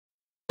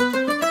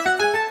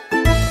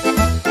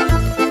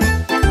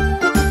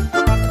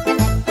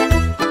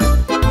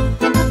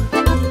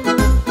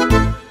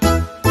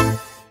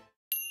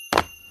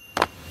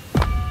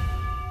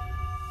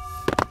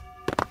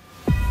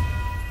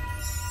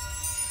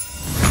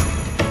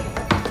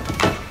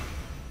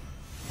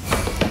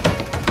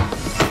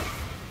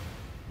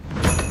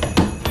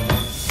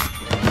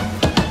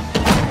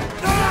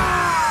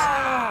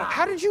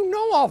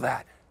all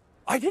that?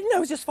 I didn't. I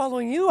was just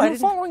following you. You were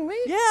following me?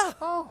 Yeah.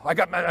 Oh,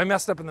 I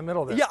messed up in the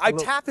middle there. Yeah,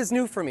 tap is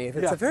new for me.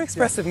 It's a very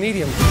expressive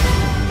medium.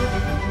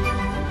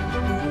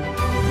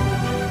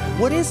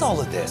 What is all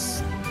of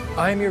this?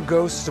 I'm your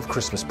ghost of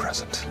Christmas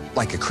present.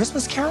 Like a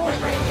Christmas carol?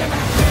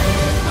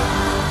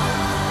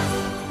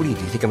 What do you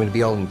think I'm going to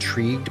be all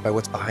intrigued by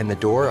what's behind the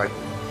door?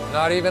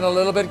 Not even a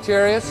little bit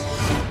curious?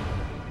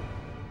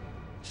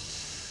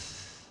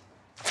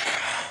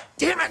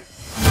 Damn it!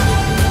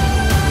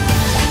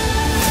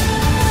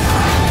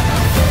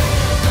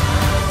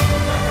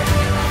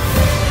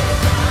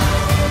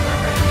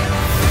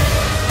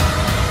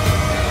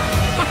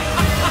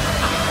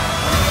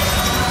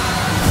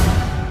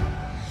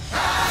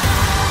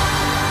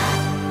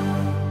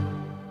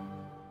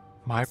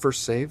 My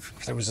first save,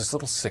 there was this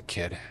little sick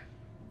kid.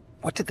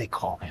 What did they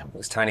call him? It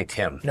was Tiny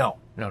Tim. No.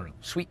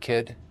 Sweet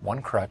kid,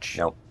 one crutch.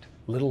 Nope.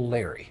 Little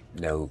Larry.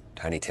 No,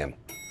 Tiny Tim.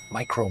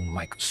 Micro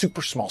Mike.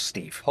 Super small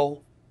Steve.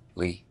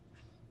 Holy.